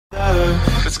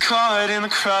It's caught in the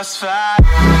crossfire.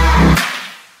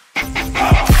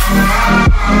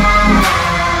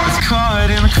 It's caught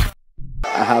in the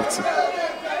I have to.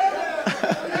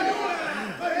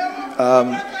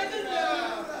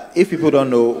 If people don't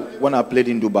know, when I played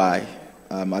in Dubai,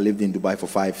 I lived in Dubai for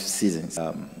 5 seasons.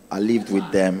 I lived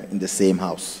with them in the same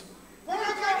house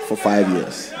for 5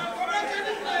 years.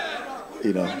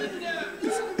 You know.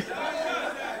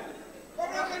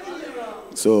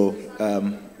 So,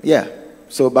 yeah.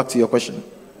 So back to your question.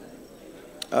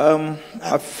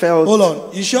 I felt... Hold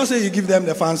on. You sure say you give them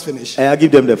the fans finish? I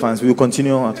give them the fans. We will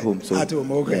continue at home. So, at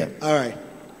home, okay. Yeah. All right.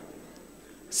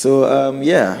 So,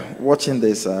 yeah, watching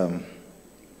this,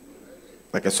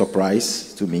 like a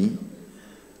surprise to me.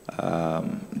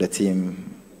 The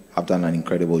team have done an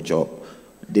incredible job.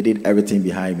 They did everything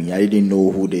behind me. I didn't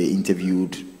know who they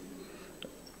interviewed.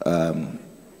 When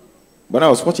I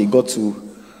was watching, it got to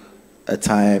a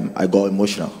time I got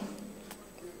emotional.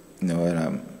 You know,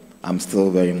 and I'm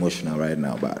still very emotional right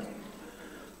now, but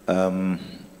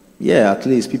yeah, at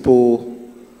least people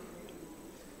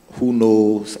who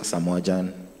know Asamoah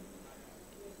Gyan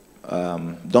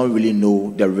don't really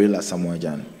know the real Asamoah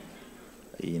Gyan.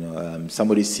 You know,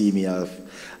 somebody see me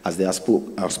as the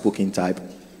outspoken type,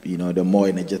 you know, the more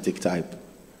energetic type,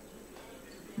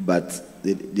 but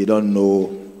they don't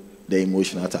know the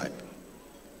emotional type.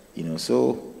 You know,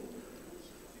 so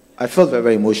I felt very,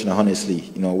 very emotional, honestly,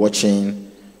 you know, watching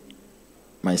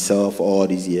myself all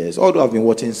these years. Although I've been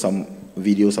watching some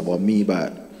videos about me,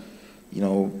 but, you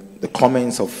know, the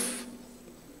comments of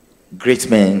great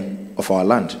men of our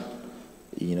land,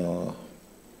 you know,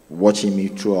 watching me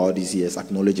through all these years,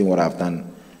 acknowledging what I've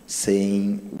done,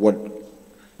 saying what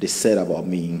they said about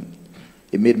me,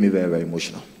 it made me very, very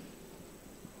emotional.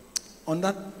 On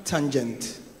that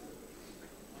tangent,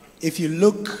 if you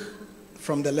look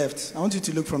from the left, I want you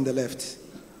to look from the left,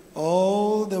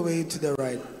 all the way to the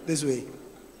right, this way.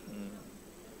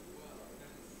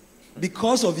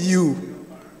 Because of you,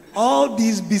 all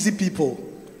these busy people,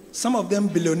 some of them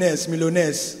billionaires,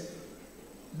 millionaires,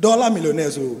 dollar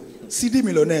millionaires, CD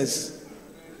millionaires,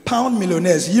 pound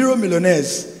millionaires, euro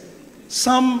millionaires,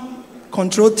 some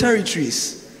control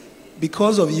territories.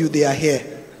 Because of you, they are here.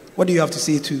 What do you have to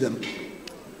say to them?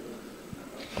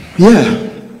 Yeah.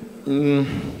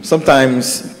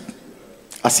 Sometimes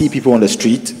I see people on the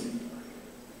street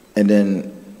and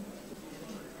then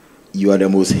you are the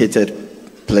most hated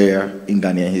player in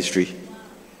Ghanaian history.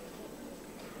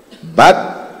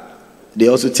 But they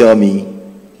also tell me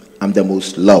I'm the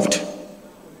most loved.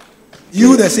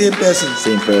 You the same person?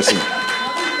 Same person.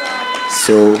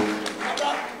 So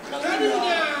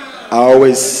I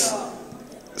always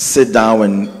sit down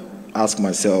and ask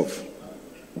myself,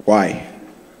 why?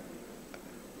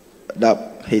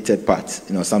 That hated part,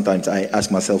 you know, sometimes I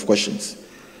ask myself questions.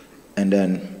 And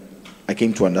then I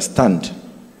came to understand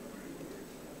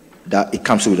that it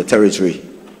comes with the territory.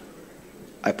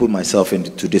 I put myself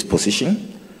into this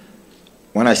position.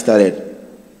 When I started,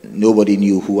 nobody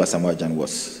knew who Asamoah Gyan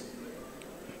was.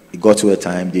 It got to a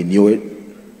time they knew it.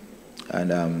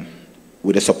 And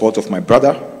with the support of my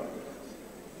brother,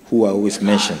 who I always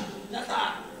mention,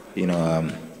 you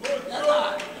know,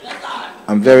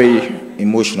 I'm very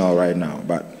emotional right now,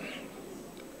 but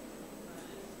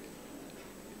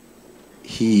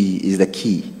he is the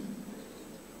key.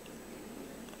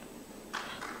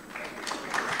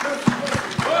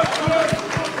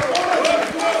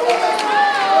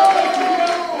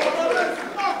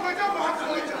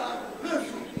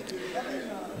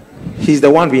 He's the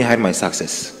one behind my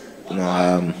success. You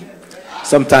know,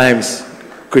 sometimes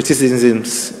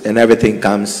criticisms and everything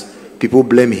comes, people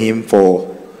blame him for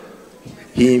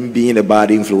him being a bad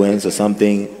influence or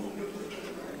something,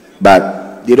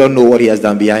 but they don't know what he has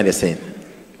done behind the scene.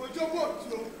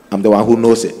 I'm the one who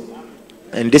knows it.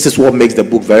 And this is what makes the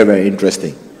book very, very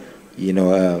interesting. You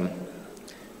know,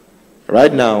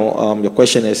 right now, your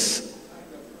question is,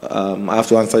 I have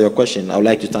to answer your question. I would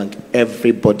like to thank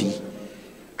everybody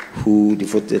who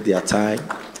devoted their time,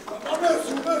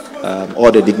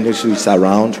 all the dignitaries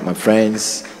around, my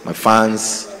friends, my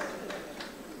fans,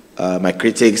 my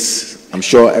critics. I'm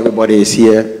sure everybody is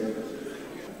here.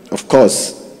 Of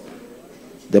course,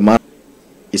 the man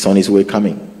is on his way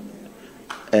coming.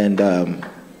 And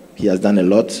he has done a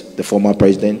lot. The former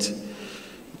president,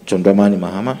 John Dramani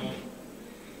Mahama.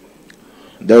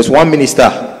 There is one minister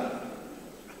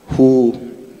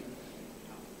who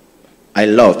I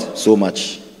loved so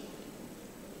much.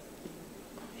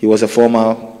 He was a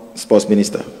former sports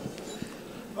minister.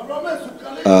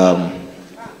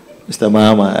 Mr.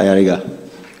 Mahama Ayariga.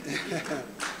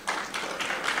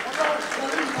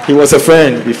 He was a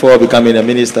friend before becoming a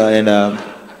minister, and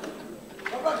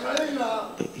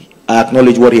I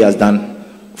acknowledge what he has done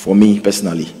for me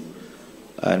personally.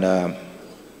 And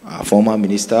our former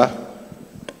minister,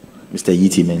 Mr.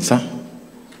 Yiti Mensah,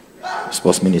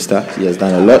 sports minister, he has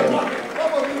done a lot.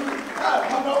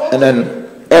 And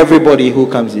then everybody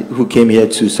who came here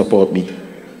to support me.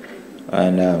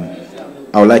 And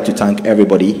I would like to thank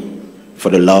everybody for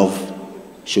the love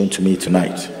shown to me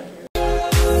tonight.